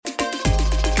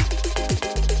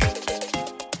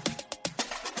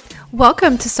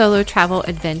Welcome to Solo Travel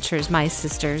Adventures, my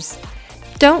sisters.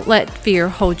 Don't let fear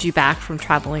hold you back from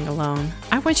traveling alone.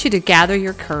 I want you to gather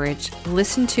your courage,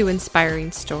 listen to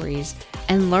inspiring stories,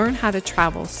 and learn how to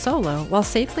travel solo while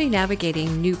safely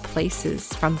navigating new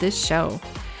places from this show.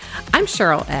 I'm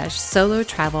Cheryl Esch, solo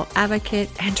travel advocate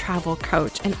and travel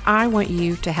coach, and I want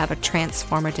you to have a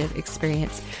transformative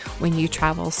experience when you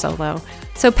travel solo.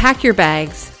 So pack your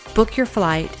bags, book your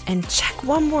flight, and check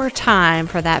one more time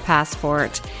for that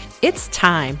passport. It's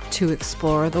time to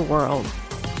explore the world.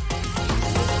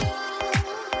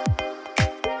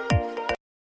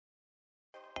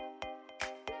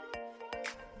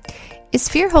 Is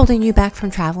fear holding you back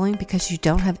from traveling because you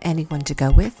don't have anyone to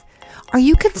go with? Are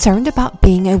you concerned about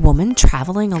being a woman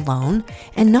traveling alone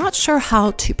and not sure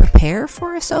how to prepare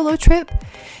for a solo trip?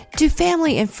 Do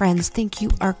family and friends think you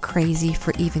are crazy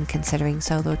for even considering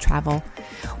solo travel?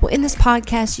 Well, in this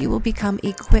podcast, you will become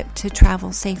equipped to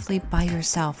travel safely by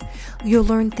yourself. You'll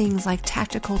learn things like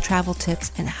tactical travel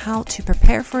tips and how to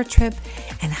prepare for a trip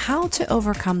and how to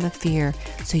overcome the fear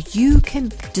so you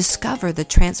can discover the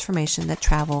transformation that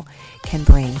travel can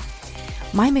bring.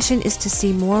 My mission is to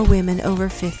see more women over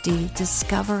 50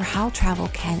 discover how travel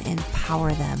can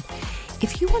empower them.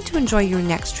 If you want to enjoy your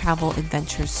next travel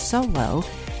adventures solo,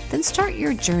 then start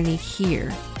your journey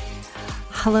here.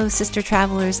 Hello, sister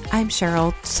travelers. I'm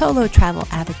Cheryl, solo travel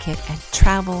advocate and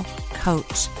travel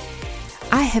coach.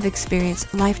 I have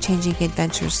experienced life-changing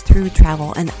adventures through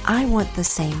travel, and I want the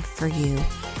same for you.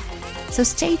 So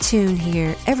stay tuned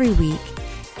here every week,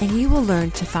 and you will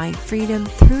learn to find freedom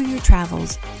through your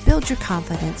travels, build your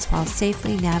confidence while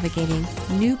safely navigating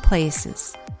new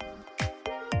places.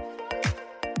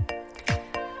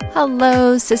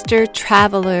 Hello, sister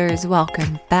travelers.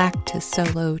 Welcome back to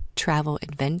Solo Travel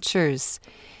Adventures.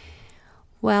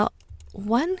 Well,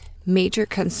 one major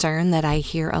concern that I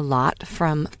hear a lot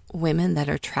from women that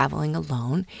are traveling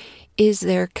alone is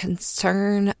their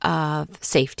concern of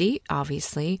safety,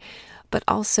 obviously, but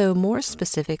also more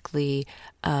specifically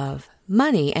of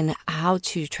money and how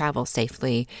to travel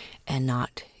safely and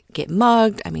not get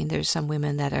mugged. I mean, there's some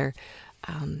women that are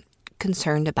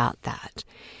concerned about that,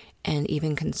 and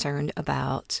even concerned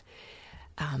about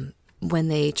when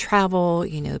they travel,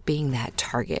 being that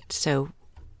target. So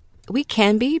we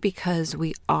can be, because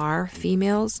we are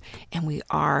females and we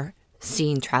are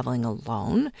seen traveling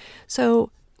alone.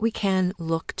 So we can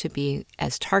look to be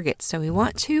as targets. So we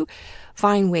want to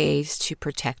find ways to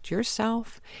protect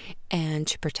yourself and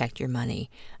to protect your money.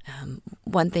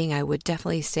 One thing I would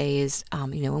definitely say is,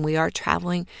 when we are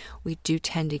traveling, we do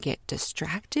tend to get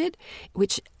distracted,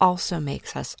 which also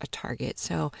makes us a target.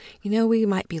 So, we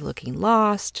might be looking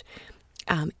lost.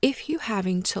 If you're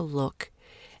having to look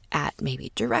at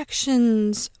maybe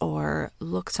directions or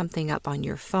look something up on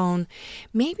your phone,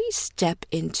 maybe step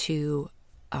into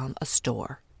a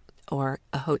store or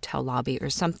a hotel lobby or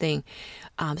something,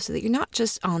 so that you're not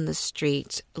just on the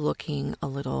street looking a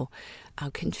little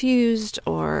confused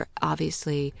or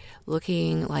obviously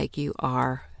looking like you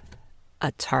are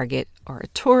a target or a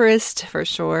tourist for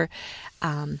sure.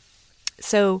 There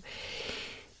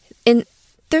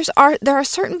are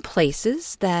certain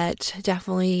places that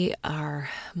definitely are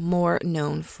more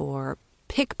known for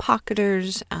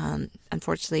pickpocketers.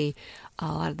 Unfortunately, a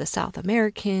lot of the South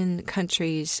American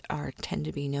countries tend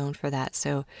to be known for that.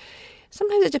 So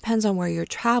sometimes it depends on where you're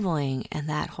traveling, and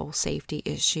that whole safety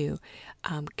issue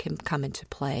can come into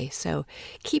play. So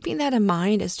keeping that in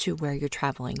mind as to where you're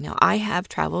traveling. Now, I have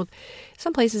traveled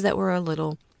some places that were a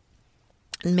little,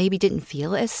 maybe didn't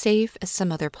feel as safe as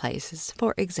some other places.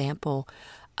 For example,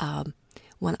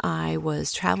 when I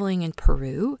was traveling in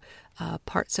Peru,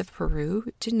 parts of Peru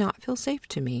did not feel safe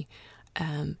to me.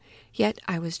 Yet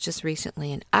I was just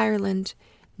recently in Ireland,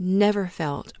 never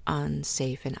felt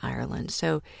unsafe in Ireland.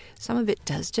 So some of it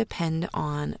does depend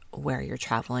on where you're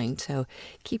traveling. So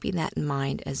keeping that in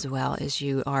mind as well as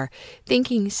you are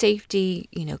thinking safety,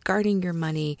 guarding your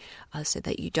money so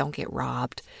that you don't get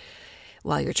robbed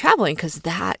while you're traveling, because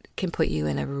that can put you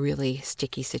in a really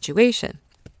sticky situation.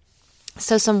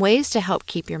 So some ways to help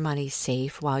keep your money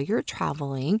safe while you're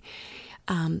traveling.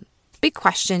 Big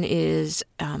question is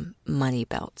money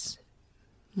belts.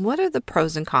 What are the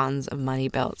pros and cons of money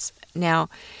belts? Now,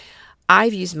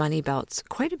 I've used money belts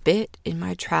quite a bit in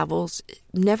my travels.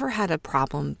 Never had a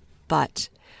problem, but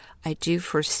I do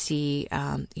foresee,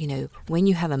 when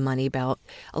you have a money belt,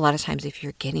 a lot of times if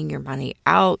you're getting your money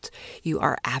out, you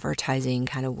are advertising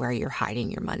kind of where you're hiding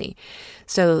your money.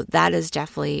 So that is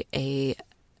definitely a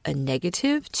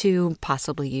negative to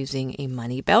possibly using a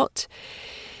money belt.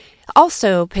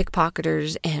 Also,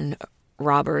 pickpocketers and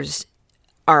robbers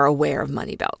are aware of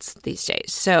money belts these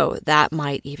days. So that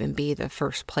might even be the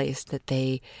first place that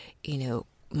they,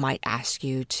 might ask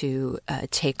you to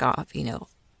take off,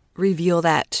 reveal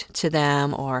that to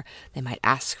them, or they might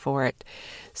ask for it.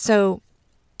 So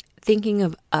thinking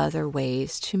of other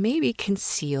ways to maybe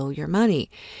conceal your money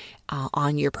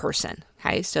on your person.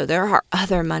 Okay, so there are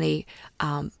other money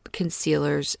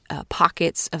concealers,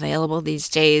 pockets available these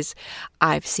days.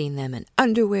 I've seen them in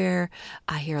underwear.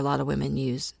 I hear a lot of women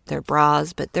use their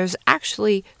bras, but there's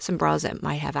actually some bras that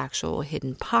might have actual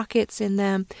hidden pockets in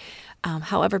them.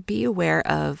 However, be aware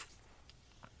of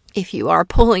if you are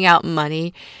pulling out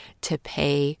money to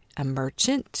pay a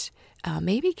merchant,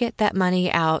 maybe get that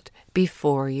money out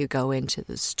before you go into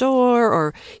the store,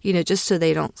 or, just so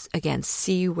they don't, again,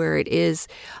 see where it is.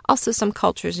 Also, some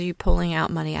cultures, you pulling out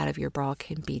money out of your bra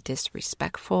can be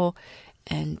disrespectful,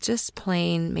 and just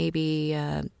plain, maybe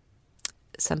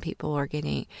some people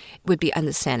would be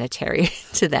unsanitary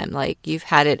to them. Like, you've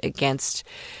had it against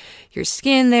your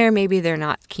skin there. Maybe they're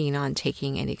not keen on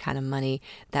taking any kind of money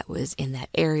that was in that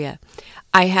area.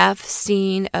 I have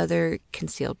seen other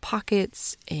concealed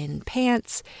pockets in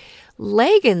pants,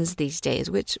 leggings these days,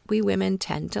 which we women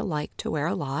tend to like to wear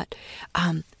a lot.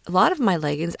 A lot of my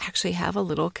leggings actually have a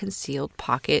little concealed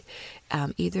pocket,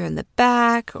 either in the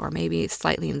back or maybe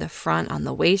slightly in the front on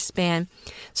the waistband.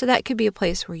 So that could be a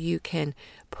place where you can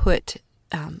put,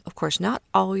 of course, not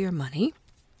all your money,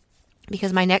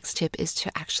 because my next tip is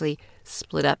to actually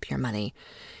split up your money.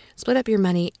 Split up your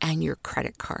money and your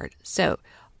credit card. So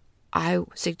I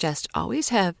suggest always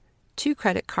have 2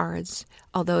 credit cards.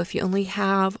 Although if you only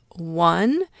have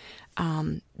one,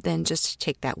 then just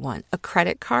take that one. A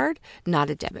credit card, not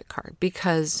a debit card.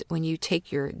 Because when you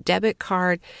take your debit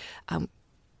card and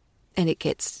it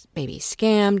gets maybe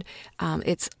scammed,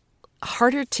 it's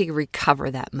harder to recover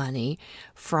that money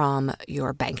from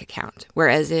your bank account.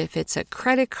 Whereas if it's a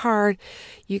credit card,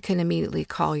 you can immediately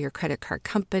call your credit card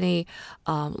company.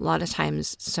 A lot of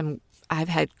times I've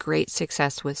had great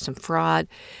success with some fraud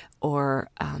or,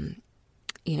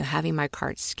 having my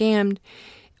card scammed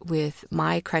with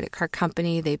my credit card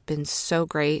company. They've been so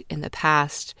great in the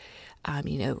past,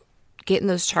 getting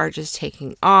those charges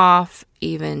taken off,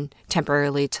 even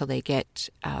temporarily till they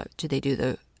do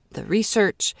the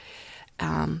research.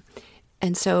 And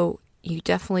so you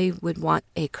definitely would want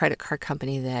a credit card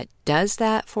company that does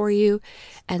that for you.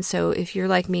 And so if you're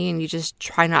like me and you just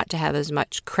try not to have as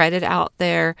much credit out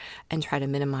there and try to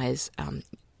minimize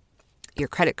your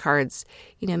credit cards,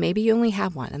 maybe you only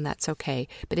have one, and that's okay.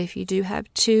 But if you do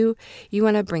have 2, you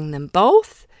want to bring them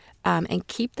both and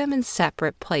keep them in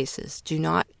separate places. Do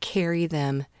not carry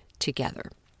them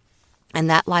together. And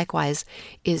that likewise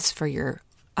is for your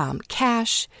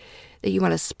cash, that you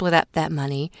want to split up that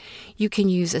money. You can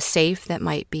use a safe that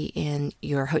might be in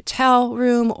your hotel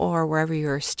room or wherever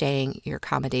you're staying, your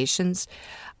accommodations.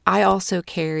 I also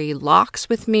carry locks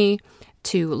with me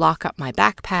to lock up my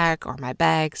backpack or my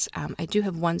bags. I do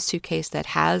have one suitcase that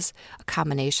has a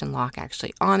combination lock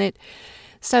actually on it.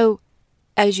 So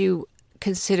as you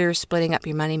consider splitting up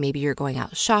your money, maybe you're going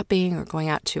out shopping or going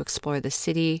out to explore the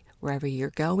city, wherever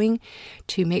you're going,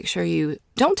 to make sure you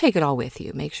don't take it all with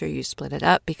you. Make sure you split it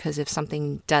up, because if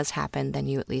something does happen, then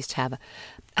you at least have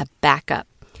a backup.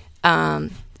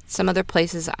 Some other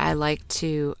places I like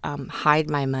to hide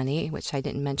my money, which I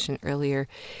didn't mention earlier,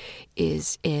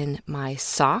 is in my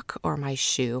sock or my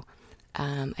shoe.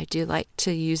 I do like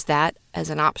to use that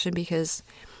as an option because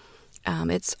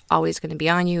it's always going to be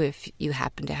on you. If you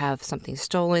happen to have something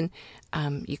stolen,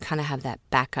 you kind of have that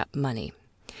backup money.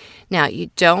 Now,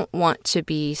 you don't want to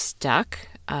be stuck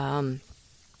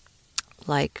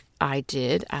like I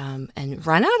did and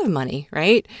run out of money,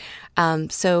 right?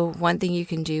 So one thing you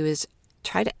can do is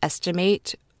try to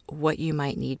estimate what you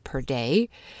might need per day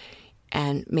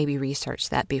and maybe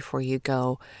research that before you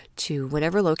go to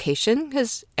whatever location,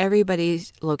 because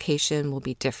everybody's location will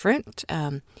be different.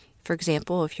 For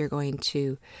example, if you're going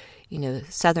to,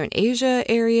 Southern Asia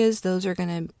areas, those are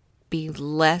going to be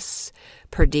less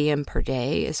per diem per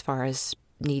day as far as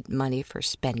need money for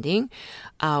spending.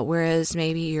 Whereas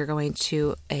maybe you're going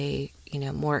to a,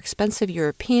 more expensive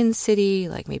European city,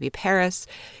 like maybe Paris,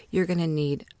 you're going to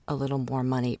need a little more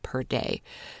money per day.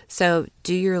 So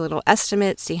do your little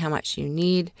estimate, see how much you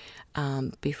need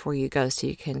before you go, so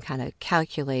you can kind of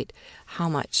calculate how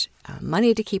much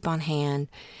money to keep on hand.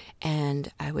 And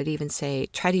I would even say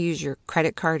try to use your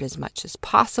credit card as much as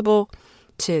possible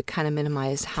to kind of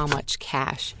minimize how much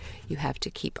cash you have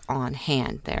to keep on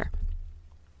hand there.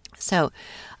 So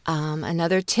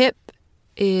another tip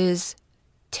is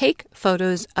take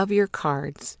photos of your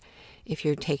cards if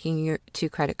you're taking your 2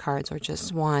 credit cards or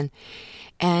just one,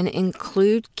 and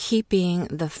include keeping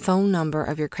the phone number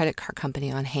of your credit card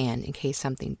company on hand in case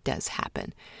something does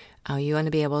happen. You want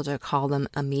to be able to call them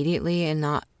immediately and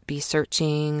not be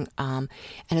searching, and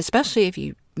especially if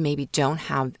you maybe don't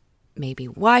have maybe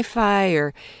Wi-Fi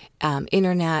or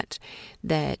internet,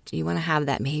 that you want to have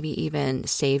that maybe even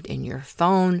saved in your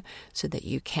phone so that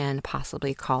you can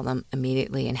possibly call them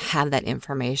immediately and have that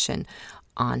information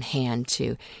on hand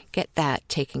to get that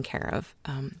taken care of.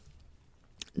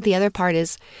 The other part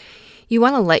is you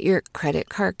want to let your credit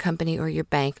card company or your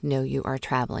bank know you are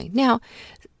traveling. Now,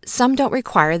 some don't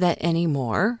require that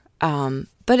anymore,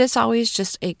 but it's always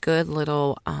just a good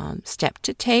little step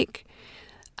to take.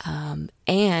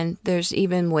 And there's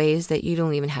even ways that you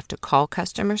don't even have to call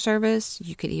customer service.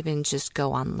 You could even just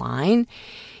go online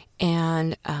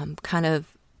and kind of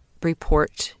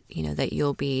report, that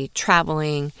you'll be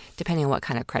traveling, depending on what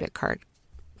kind of credit card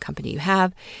company you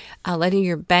have. Letting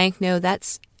your bank know,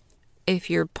 that's if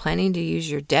you're planning to use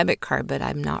your debit card, but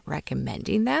I'm not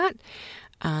recommending that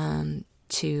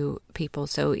to people.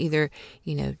 So either,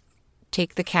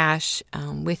 take the cash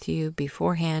with you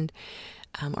beforehand,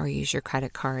 or use your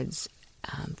credit cards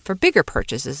for bigger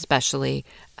purchases, especially,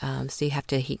 so you have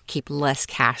to keep less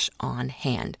cash on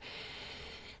hand.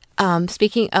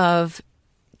 Speaking of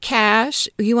cash,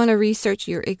 you want to research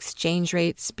your exchange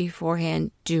rates beforehand.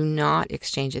 Do not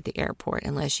exchange at the airport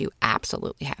unless you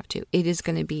absolutely have to. It is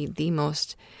going to be the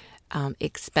most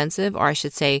expensive, or I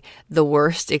should say the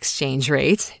worst exchange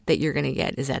rate that you're going to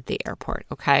get is at the airport,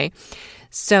 okay?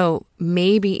 So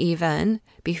maybe even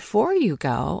before you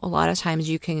go, a lot of times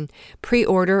you can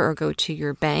pre-order or go to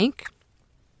your bank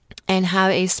and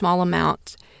have a small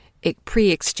amount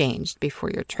pre-exchanged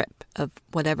before your trip of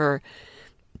whatever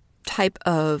type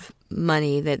of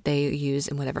money that they use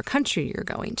in whatever country you're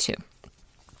going to.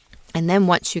 And then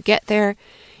once you get there,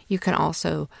 you can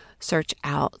also search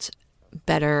out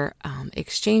better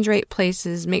exchange rate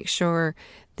places. Make sure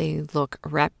they look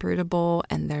reputable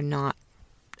and they're not,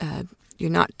 you're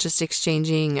not just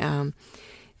exchanging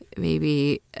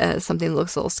maybe something that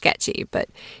looks a little sketchy, but,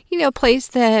 a place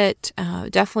that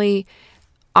definitely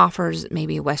offers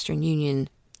maybe Western Union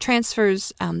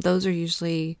transfers. Those are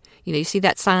usually, you see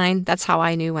that sign. That's how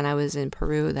I knew when I was in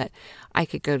Peru that I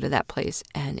could go to that place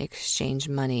and exchange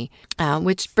money,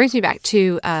 which brings me back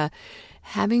to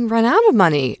having run out of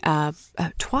money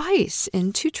twice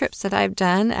in 2 trips that I've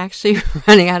done, actually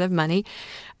running out of money.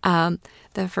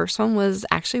 The first one was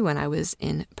actually when I was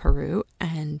in Peru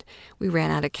and we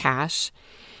ran out of cash.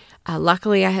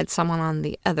 Luckily, I had someone on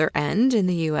the other end in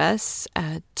the U.S.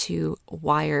 To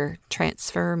wire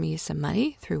transfer me some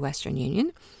money through Western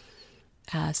Union.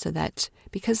 So that,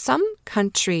 because some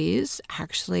countries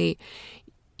actually,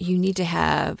 you need to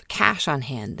have cash on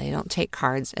hand. They don't take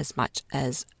cards as much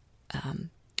as,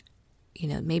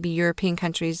 maybe European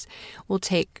countries will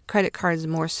take credit cards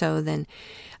more so than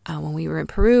when we were in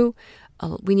Peru.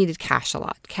 We needed cash a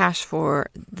lot. Cash for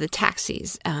the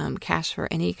taxis, cash for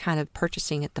any kind of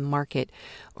purchasing at the market,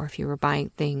 or if you were buying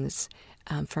things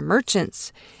from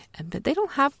merchants. But they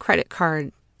don't have credit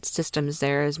card systems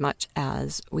there as much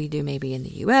as we do maybe in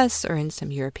the U.S. or in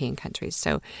some European countries.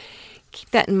 So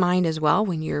keep that in mind as well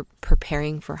when you're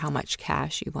preparing for how much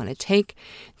cash you want to take.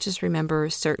 Just remember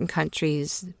certain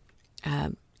countries,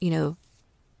 they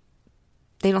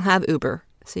don't have Uber.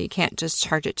 So you can't just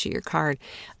charge it to your card.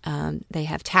 They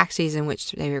have taxis in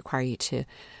which they require you to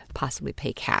possibly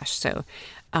pay cash. So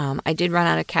I did run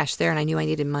out of cash there, and I knew I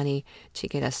needed money to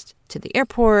get us to the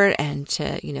airport and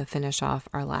to, finish off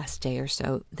our last day or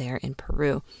so there in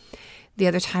Peru. The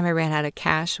other time I ran out of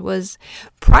cash was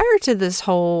prior to this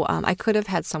whole, I could have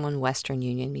had someone Western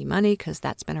Union me money because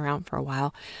that's been around for a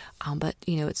while. But,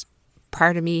 it's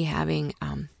prior to me having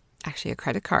actually a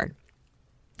credit card.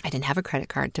 I didn't have a credit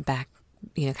card to back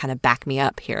me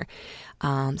up here.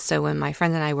 So when my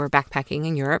friend and I were backpacking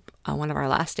in Europe on one of our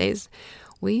last days,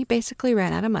 we basically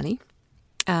ran out of money.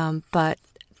 But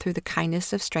through the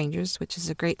kindness of strangers, which is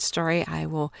a great story,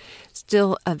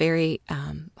 still a very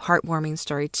heartwarming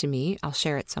story to me. I'll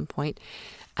share at some point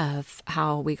of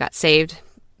how we got saved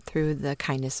through the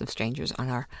kindness of strangers on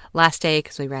our last day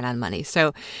because we ran out of money.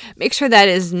 So make sure that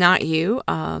is not you.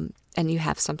 And you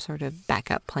have some sort of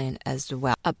backup plan as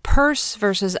well. A purse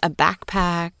versus a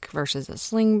backpack versus a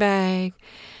sling bag.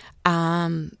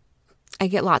 I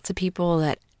get lots of people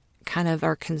that kind of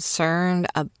are concerned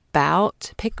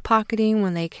about pickpocketing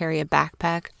when they carry a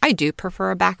backpack. I do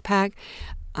prefer a backpack,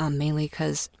 mainly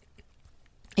because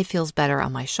it feels better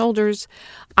on my shoulders.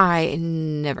 I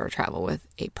never travel with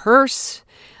a purse.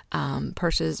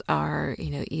 Purses are,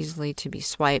 easily to be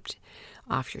swiped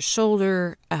off your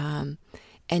shoulder, and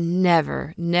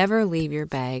never leave your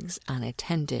bags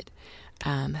unattended.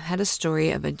 Had a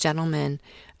story of a gentleman.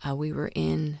 We were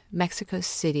in Mexico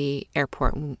City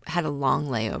airport and had a long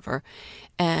layover,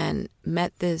 and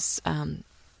met this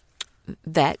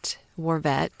war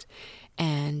vet,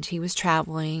 and he was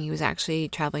traveling. He was actually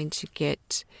traveling to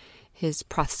get his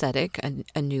prosthetic,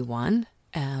 a new one,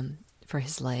 for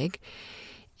his leg.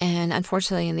 And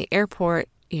unfortunately in the airport,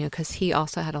 because he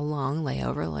also had a long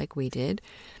layover like we did,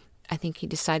 I think he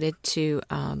decided to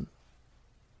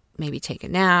maybe take a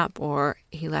nap, or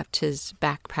he left his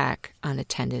backpack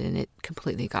unattended and it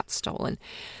completely got stolen.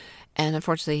 And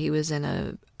unfortunately, he was in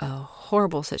a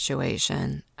horrible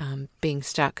situation, being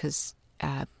stuck because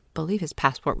I believe his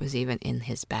passport was even in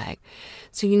his bag.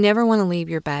 So you never want to leave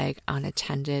your bag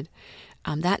unattended.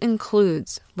 That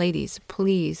includes, ladies,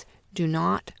 please do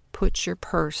not put your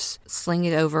purse, sling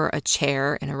it over a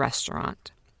chair in a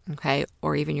restaurant, okay?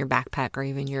 Or even your backpack, or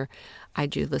even I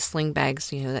do the sling bags,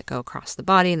 that go across the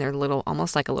body, and they're little,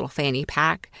 almost like a little fanny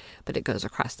pack, but it goes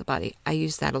across the body. I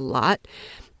use that a lot.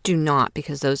 Do not,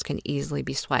 because those can easily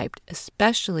be swiped,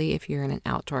 especially if you're in an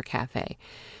outdoor cafe.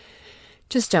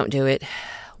 Just don't do it.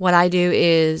 What I do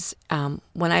is,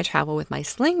 when I travel with my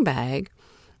sling bag,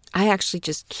 I actually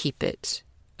just keep it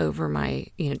over my,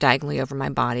 diagonally over my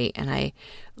body, and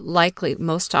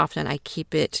most often I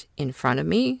keep it in front of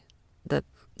me,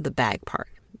 the bag part,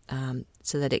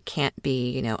 so that it can't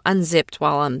be, unzipped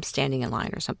while I'm standing in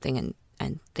line or something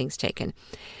and things taken.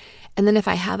 And then if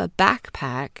I have a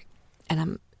backpack and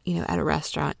I'm, at a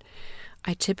restaurant,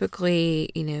 I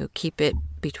typically, keep it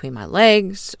between my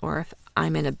legs, or if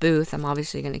I'm in a booth, I'm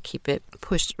obviously going to keep it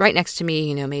pushed right next to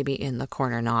me, maybe in the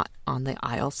corner, not on the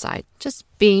aisle side. Just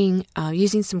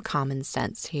using some common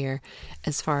sense here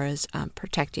as far as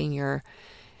protecting your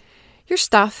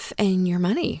stuff and your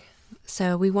money.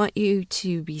 So we want you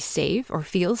to be safe or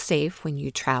feel safe when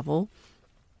you travel.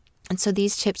 And so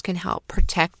these tips can help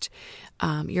protect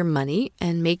your money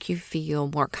and make you feel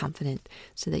more confident,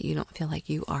 so that you don't feel like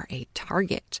you are a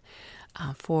target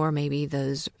for maybe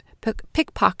those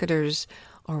pickpocketers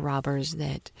or robbers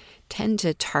that tend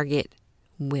to target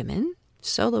women,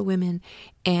 solo women,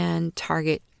 and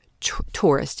target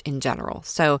tourists in general.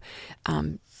 So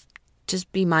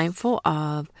just be mindful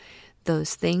of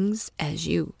those things as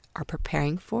you are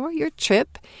preparing for your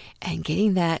trip and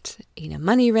getting that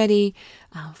money ready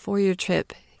for your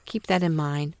trip. Keep that in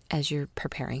mind as you're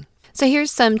preparing. So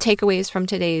here's some takeaways from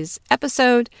today's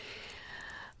episode.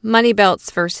 Money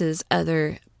belts versus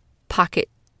other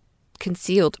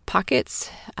concealed pockets.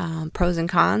 Pros and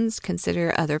cons.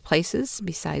 Consider other places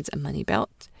besides a money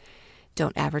belt.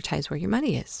 Don't advertise where your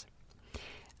money is.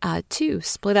 2,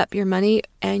 split up your money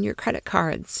and your credit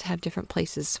cards. Have different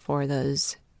places for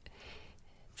those.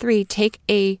 3, take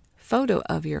a photo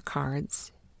of your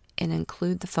cards and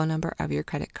include the phone number of your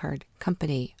credit card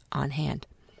company on hand.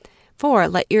 4,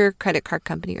 let your credit card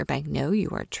company or bank know you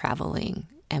are traveling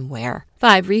and where.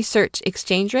 5, research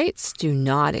exchange rates. Do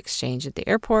not exchange at the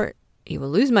airport. You will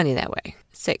lose money that way.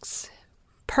 6,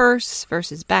 purse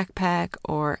versus backpack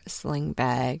or sling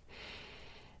bag.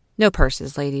 No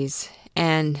purses, ladies.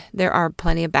 And there are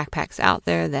plenty of backpacks out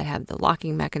there that have the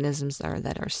locking mechanisms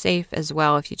that are safe as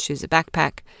well. If you choose a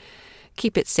backpack,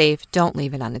 keep it safe. Don't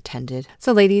leave it unattended.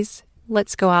 So ladies,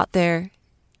 let's go out there,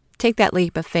 take that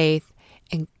leap of faith,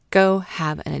 and go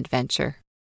have an adventure.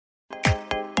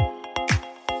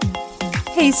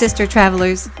 Hey, sister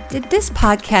travelers, did this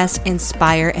podcast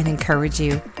inspire and encourage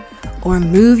you, or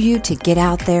move you to get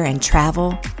out there and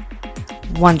travel?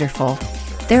 Wonderful.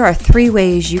 There are 3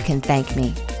 ways you can thank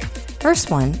me.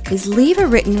 First one is leave a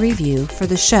written review for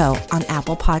the show on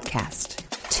Apple Podcast.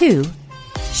 2,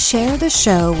 share the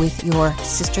show with your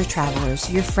sister travelers,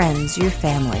 your friends, your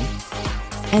family.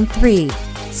 And 3,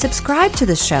 subscribe to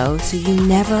the show so you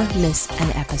never miss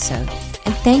an episode.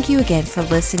 And thank you again for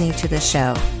listening to the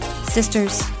show.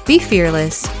 Sisters, be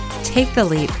fearless, take the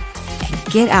leap, and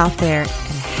get out there and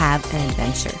have an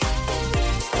adventure.